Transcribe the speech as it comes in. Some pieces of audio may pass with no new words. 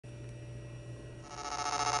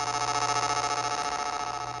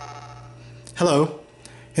Hello.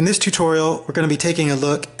 In this tutorial, we're going to be taking a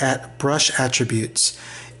look at brush attributes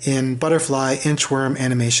in Butterfly Inchworm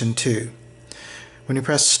Animation 2. When you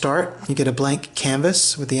press Start, you get a blank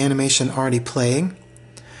canvas with the animation already playing.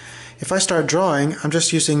 If I start drawing, I'm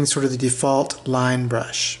just using sort of the default line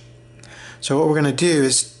brush. So what we're going to do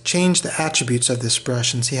is change the attributes of this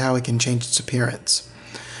brush and see how we can change its appearance.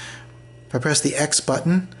 If I press the X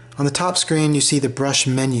button, on the top screen you see the brush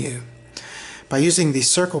menu. By using the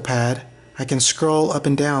circle pad, I can scroll up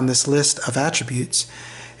and down this list of attributes,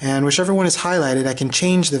 and whichever one is highlighted I can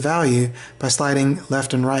change the value by sliding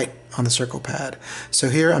left and right on the circle pad. So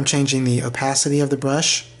here I'm changing the opacity of the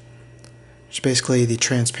brush, which is basically the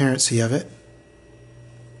transparency of it.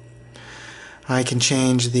 I can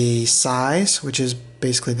change the size, which is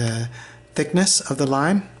basically the thickness of the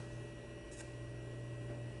line.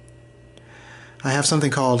 I have something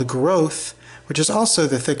called growth, which is also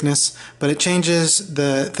the thickness, but it changes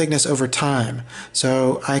the thickness over time.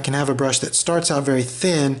 So I can have a brush that starts out very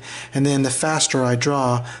thin, and then the faster I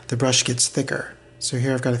draw, the brush gets thicker. So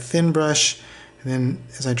here I've got a thin brush, and then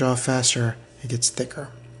as I draw faster, it gets thicker.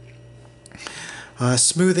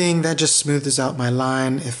 Smoothing, that just smooths out my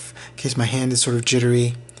line in case my hand is sort of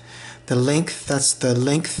jittery. The length, that's the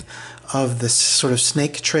length of the sort of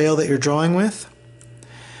snake trail that you're drawing with.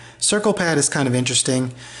 Circle pad is kind of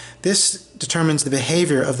interesting. This determines the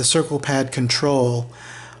behavior of the circle pad control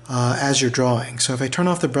as you're drawing. So if I turn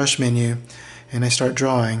off the brush menu and I start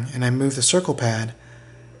drawing and I move the circle pad,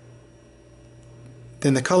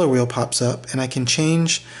 then the color wheel pops up and I can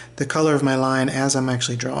change the color of my line as I'm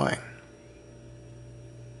actually drawing.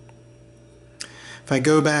 If I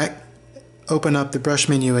go back, open up the brush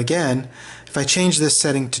menu again, if I change this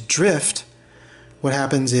setting to drift, what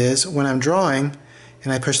happens is when I'm drawing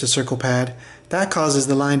and I push the circle pad, that causes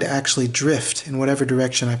the line to actually drift in whatever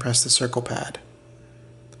direction I press the circle pad.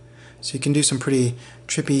 So you can do some pretty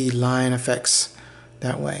trippy line effects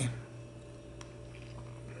that way.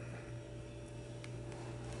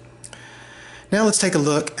 Now let's take a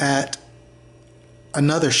look at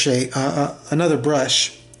another shape, another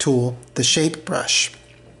brush tool, the shape brush.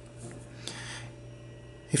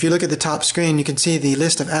 If you look at the top screen, you can see the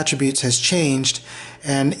list of attributes has changed,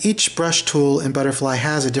 and each brush tool in Butterfly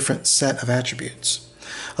has a different set of attributes.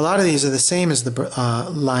 A lot of these are the same as the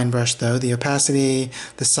line brush though, the opacity,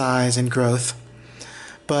 the size, and growth.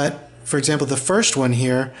 But for example, the first one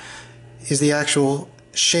here is the actual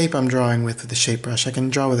shape I'm drawing with the shape brush. I can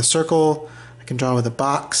draw with a circle, I can draw with a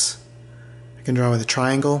box, I can draw with a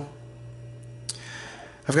triangle.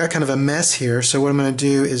 I've got kind of a mess here, so what I'm going to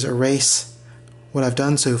do is erase what I've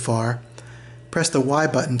done so far. Press the Y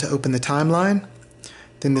button to open the timeline.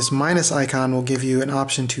 Then this minus icon will give you an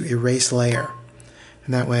option to erase layer.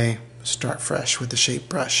 And that way, start fresh with the shape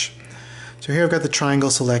brush. So here I've got the triangle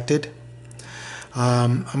selected.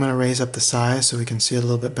 I'm going to raise up the size so we can see it a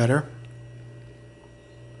little bit better.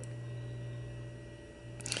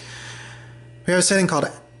 We have a setting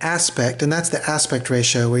called aspect, and that's the aspect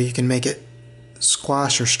ratio where you can make it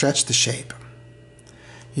squash or stretch the shape.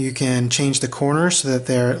 You can change the corners so that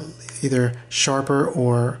they're either sharper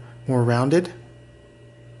or more rounded.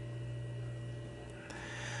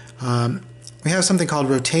 We have something called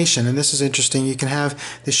rotation, and this is interesting. You can have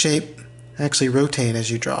the shape actually rotate as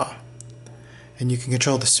you draw, and you can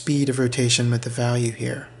control the speed of rotation with the value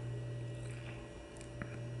here.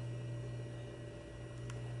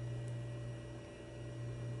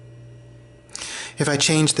 If I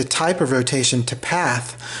change the type of rotation to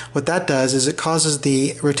path, what that does is it causes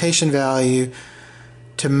the rotation value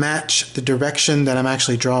to match the direction that I'm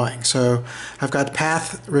actually drawing. So I've got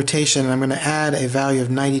path rotation, and I'm going to add a value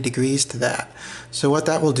of 90 degrees to that. So what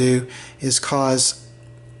that will do is cause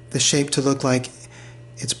the shape to look like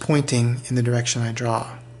it's pointing in the direction I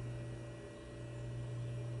draw.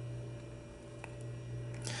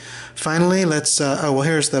 Finally, let's,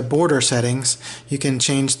 here's the border settings. You can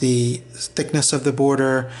change the thickness of the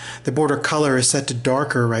border. The border color is set to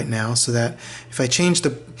darker right now, so that if I change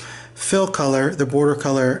the fill color, the border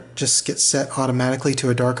color just gets set automatically to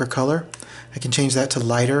a darker color. I can change that to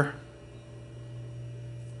lighter.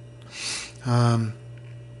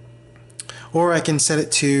 Or I can set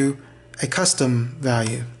it to a custom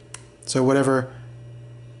value. So whatever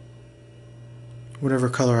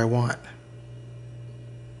color I want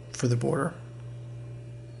for the border.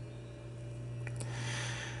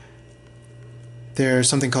 There's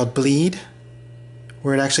something called bleed,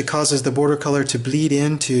 where it actually causes the border color to bleed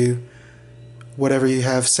into whatever you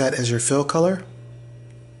have set as your fill color.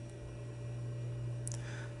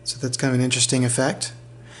 So that's kind of an interesting effect.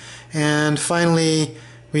 And finally,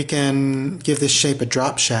 we can give this shape a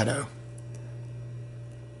drop shadow.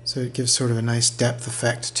 So it gives sort of a nice depth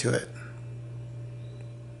effect to it.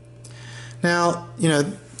 Now,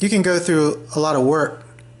 you can go through a lot of work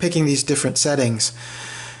picking these different settings.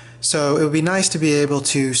 So it would be nice to be able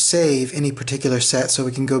to save any particular set so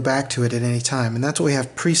we can go back to it at any time, and that's what we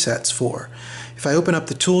have presets for. If I open up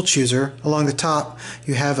the tool chooser, along the top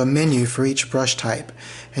you have a menu for each brush type,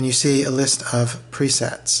 and you see a list of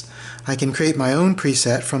presets. I can create my own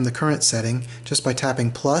preset from the current setting just by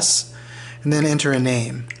tapping plus and then enter a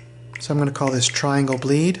name. So I'm going to call this Triangle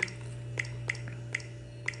Bleed.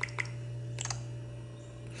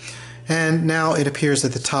 And now it appears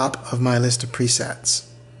at the top of my list of presets.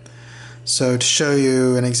 So to show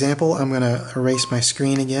you an example, I'm going to erase my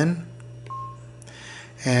screen again.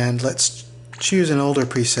 And let's choose an older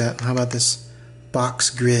preset. How about this box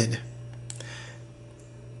grid?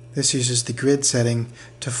 This uses the grid setting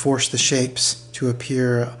to force the shapes to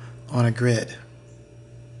appear on a grid.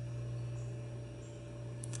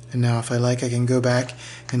 And now if I like, I can go back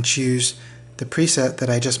and choose the preset that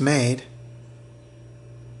I just made.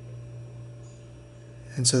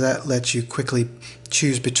 And so that lets you quickly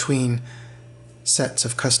choose between sets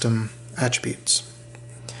of custom attributes.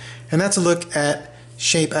 And that's a look at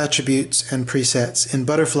shape attributes and presets in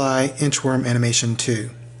Butterfly Inchworm Animation 2.